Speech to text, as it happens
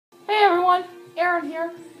Aaron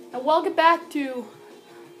here, and welcome back to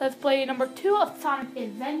Let's Play number 2 of Sonic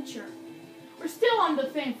Adventure. We're still on the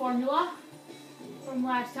same formula from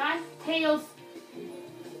last time. Tails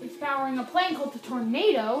is powering a plane called the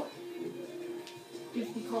Tornado.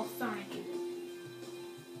 Used to be called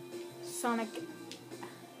Sonic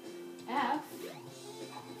F.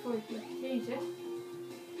 Before we change it.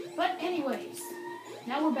 But anyways,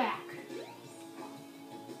 now we're back.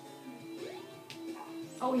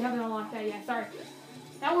 Oh, we haven't unlocked that yet, sorry.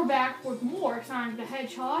 Now we're back with more Sonic the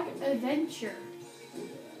Hedgehog Adventure.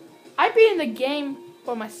 I beat the game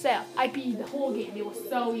for myself. I beat the whole game. It was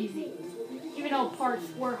so easy. Even though parts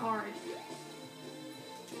were hard.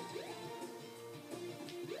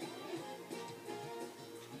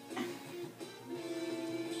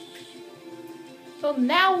 So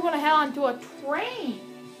now we're going to head on to a train.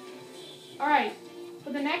 Alright,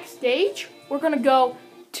 for the next stage, we're going to go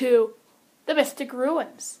to the Mystic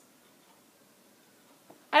Ruins.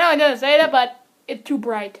 I know I didn't say that, but it's too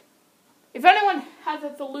bright. If anyone has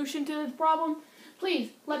a solution to this problem, please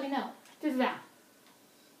let me know. Check this out.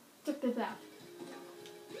 Check this out.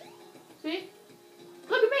 See?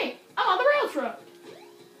 Look at me. I'm on the railroad.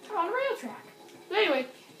 I'm on the rail track. So anyway,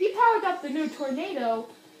 he powered up the new Tornado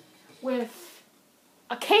with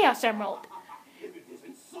a Chaos Emerald.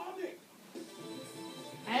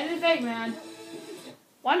 And it's Eggman.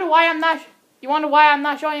 You wonder why I'm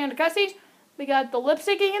not showing you the cutscenes? Because the lip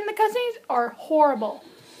syncing in the cutscenes are horrible.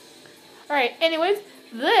 Alright, anyways,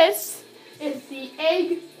 this is the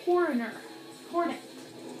Egg Hornet. What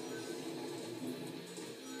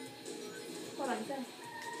I say?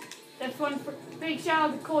 That's one for big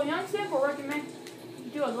shout out to Cole Youngson for recommending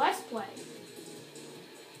you do a Let's Play.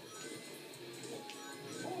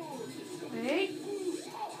 Wait.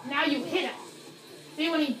 Now you hit him. See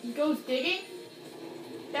when he goes digging?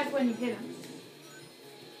 That's when you hit him.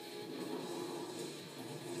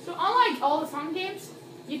 So unlike all the Sonic games,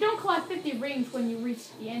 you don't collect 50 rings when you reach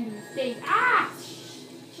the end of the stage. Ah!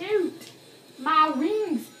 Shoot! My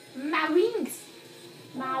rings! My rings!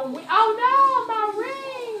 Oh no! My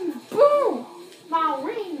rings! Boom! My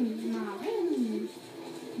rings! My rings!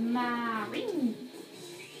 My rings!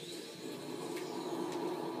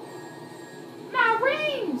 My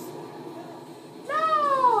rings!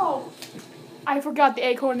 No! I forgot the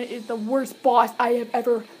Egg Hornet is the worst boss I have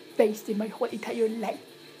ever faced in my whole entire life.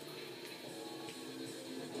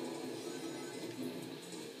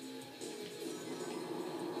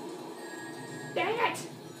 Dang it!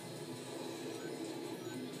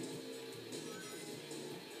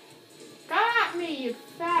 Come at me, you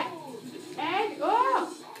fat egg!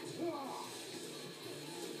 Oh!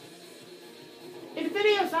 If the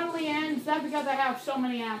video suddenly ends, that's because I have so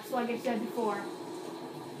many apps, like I said before.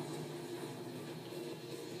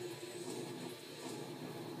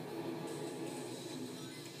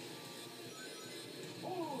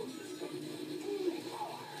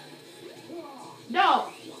 No!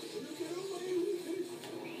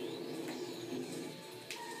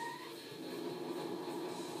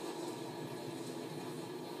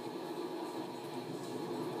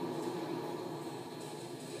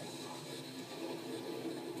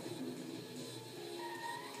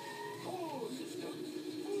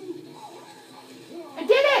 I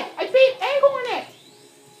did it! I beat Egg Hornet!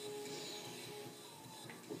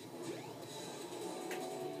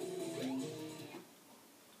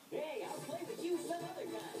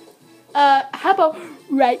 How about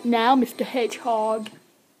right now, Mr. Hedgehog?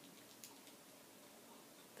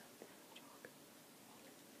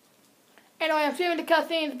 Anyway, I'm saving the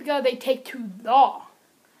cutscenes because they take too long.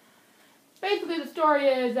 Basically, the story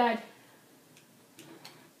is that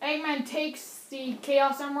Eggman takes the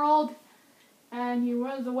Chaos Emerald and he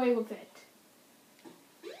runs away with it.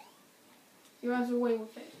 He runs away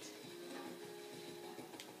with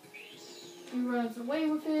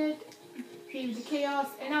it. He's the Chaos,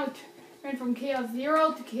 and now it went from Chaos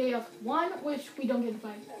 0 to Chaos 1, which we don't get to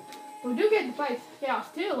fight. But we do get to fight Chaos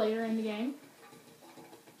 2 later in the game.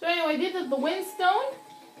 So anyway, this is the Windstone.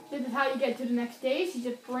 This is how you get to the next stage. You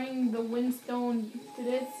just bring the Windstone to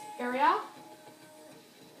this area.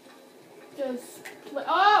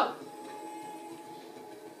 Oh!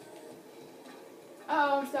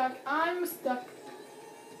 Oh, I'm stuck.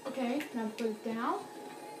 Okay, now put it down.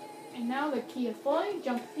 And now the key is fully.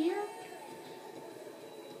 Jump here.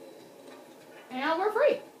 And we're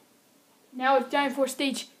free. Now it's time for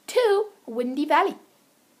stage 2, Windy Valley.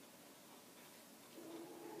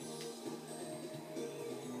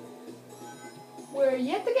 Where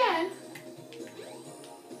yet again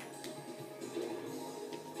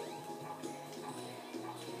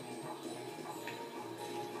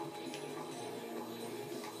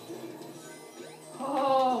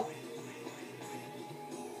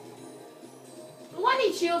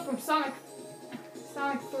Rocky Shield from Sonic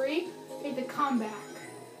 3 made the comeback.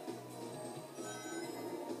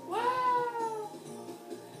 Wow!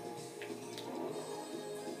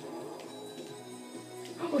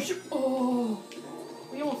 Oh shoot! Oh,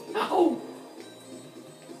 we almost. Oh!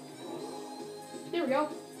 There we go.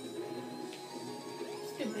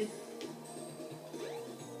 Stupid.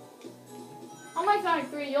 Unlike Sonic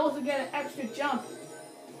 3, you also get an extra jump.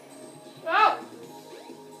 Oh!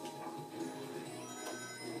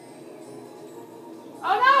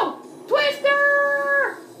 Oh no! Twister!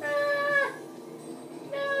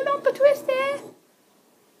 No, don't the Twister!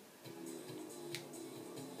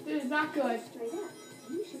 This is not good. Straight up,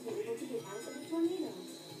 you should be able to get out of the tornado.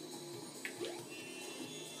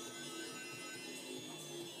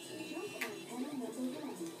 Jump on panel number 1.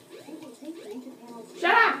 It will take you to panel 2.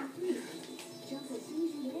 Shut up! Jump as soon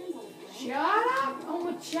as you land on a panel. Shut up! Oh,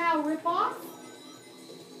 a chow ripoff.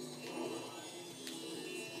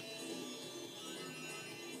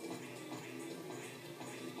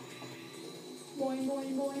 Boing,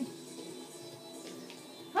 boing, boing.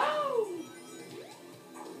 Oh!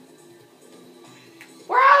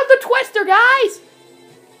 We're out of the Twister, guys!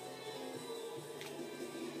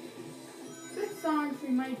 This song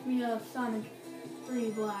reminds me of Sonic 3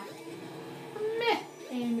 Black. Meh!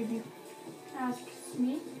 And if you ask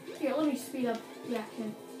me, here, let me speed up the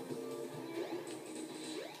action.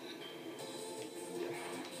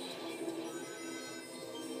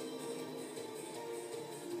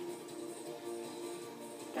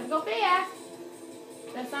 Gotta go fast.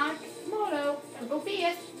 That's Sonic motto. Gotta go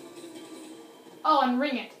fast. Oh, and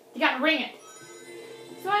ring it. You gotta ring it.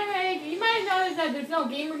 So anyway, you might have noticed that there's no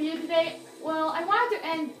game review today. Well, I wanted to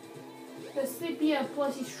end the Sepia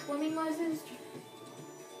Plushie swimming lessons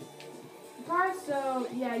part, so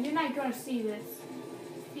yeah, you're not gonna see this.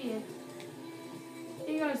 See it.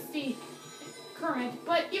 You're gonna see Kermit,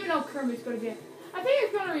 but even though Kermit's gonna be, I think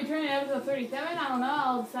it's gonna return in episode 37. I don't know.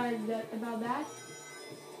 I'll decide about that.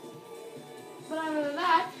 But other than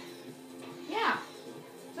that, yeah.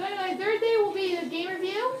 So anyway, Thursday will be the game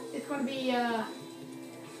review. It's going to be, I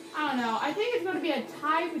don't know. I think it's going to be a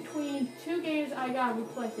tie between two games I got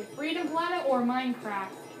requested. Freedom Planet or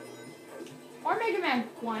Minecraft. Or Mega Man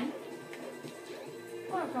 1.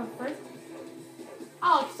 What comes first?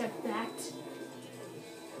 I'll accept that.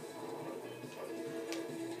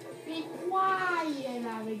 Be quiet,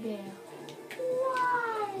 Abigail.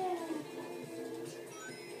 Quiet.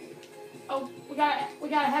 Oh, we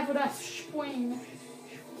gotta head for that spring.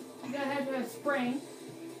 We gotta head for that spring.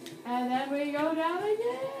 And then we go down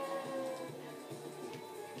again.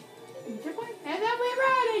 And then we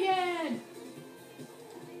ride again.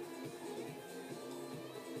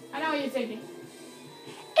 I know what you're thinking.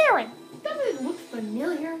 Aaron, doesn't it look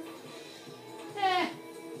familiar?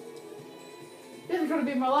 This is gonna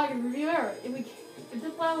be my login review error. If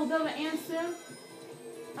this level doesn't end soon,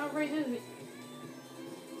 how great is it?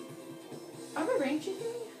 Are we range chasing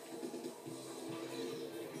me?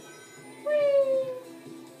 Whee!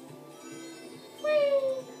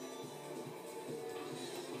 Whee!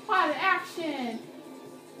 Wow, the action!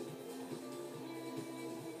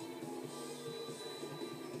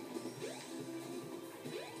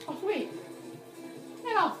 Oh, sweet.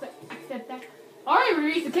 And I'll accept that. Alright, we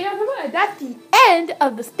reached the Chaos Arena. That's the end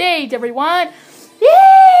of the stage, everyone.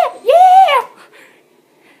 Yeah! Yeah!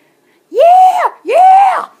 Yeah!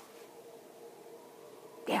 Yeah!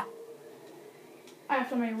 Yeah. I have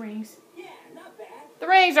so many rings. Yeah, not bad. The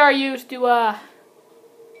rings are used to,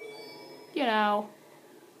 you know,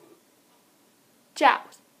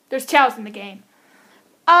 chows. There's chows in the game.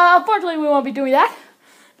 Unfortunately, we won't be doing that,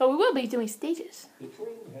 but we will be doing stages. The train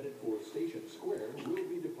headed for Station Square will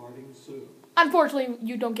be departing soon. Unfortunately,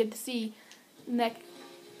 you don't get to see the next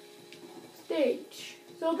stage.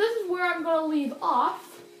 So this is where I'm going to leave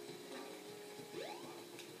off.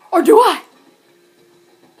 Or do I?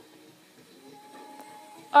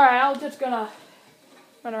 Alright, I'm just gonna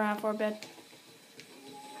run around for a bit.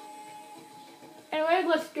 Anyway,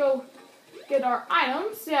 let's go get our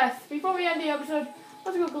items. Yes, before we end the episode,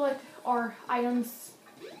 let's go collect our items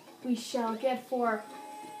we shall get for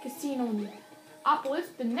Casino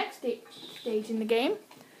Neopolis, the next stage in the game.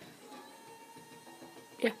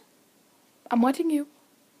 Yeah. I'm watching you.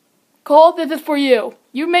 Cole, this is for you.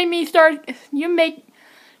 You make me start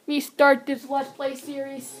this Let's Play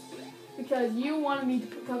series because you wanted me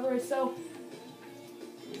to cover it, so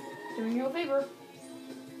doing you a favor.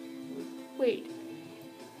 Wait.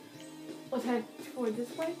 Let's head toward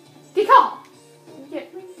this way. Decall! Yeah.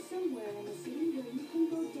 Place somewhere in the city where you can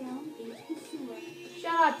go down into the sewer.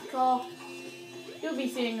 Shut up, Decall. You'll be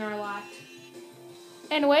seeing her a lot.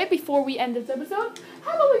 Anyway, before we end this episode,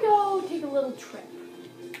 how about we go take a little trip?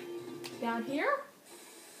 Down here.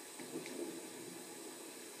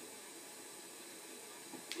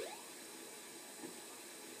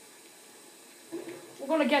 We're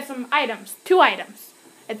gonna get some items, 2 items.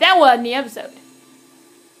 And then we'll end the episode.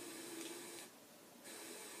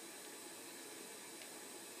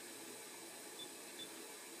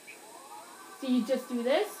 So you just do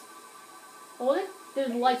this, hold it,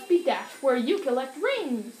 there's Lightspeed Dash where you collect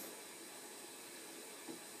rings.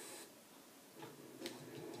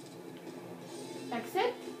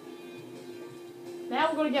 Exit. Now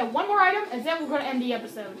we're going to get 1 more item and then we're going to end the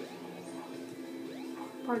episode.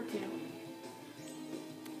 Part 2.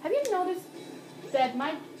 Have you noticed that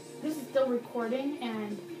this is still recording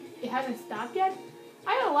and it hasn't stopped yet?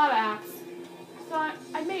 I got a lot of apps, so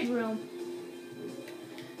I made room.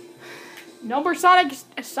 No more Sonic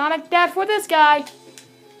Dash for this guy.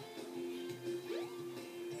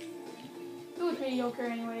 It was mediocre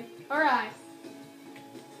anyway. Alright.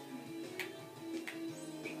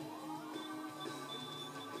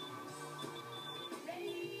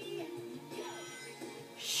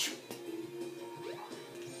 Shoot.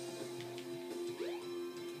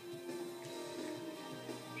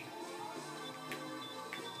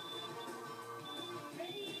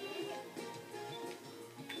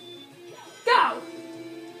 Go!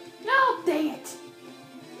 No, dang it.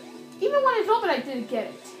 Even when it's open, I didn't get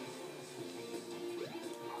it.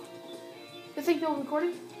 This ain't still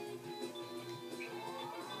recording?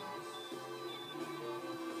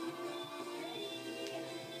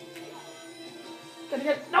 Gotta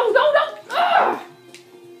get. No! Ugh!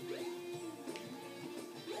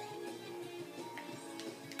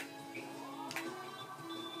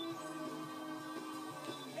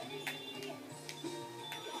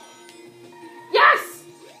 Yes!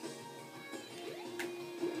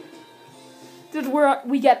 This is where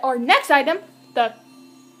we get our next item, the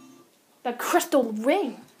crystal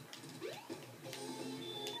ring.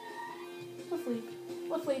 Let's leave.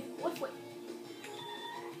 Let's leave. Let's leave.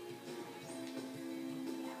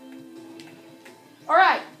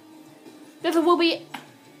 Alright.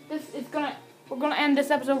 We're gonna end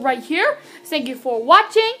this episode right here. Thank you for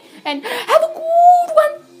watching and have a good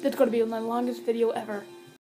one. That's gonna be my longest video ever.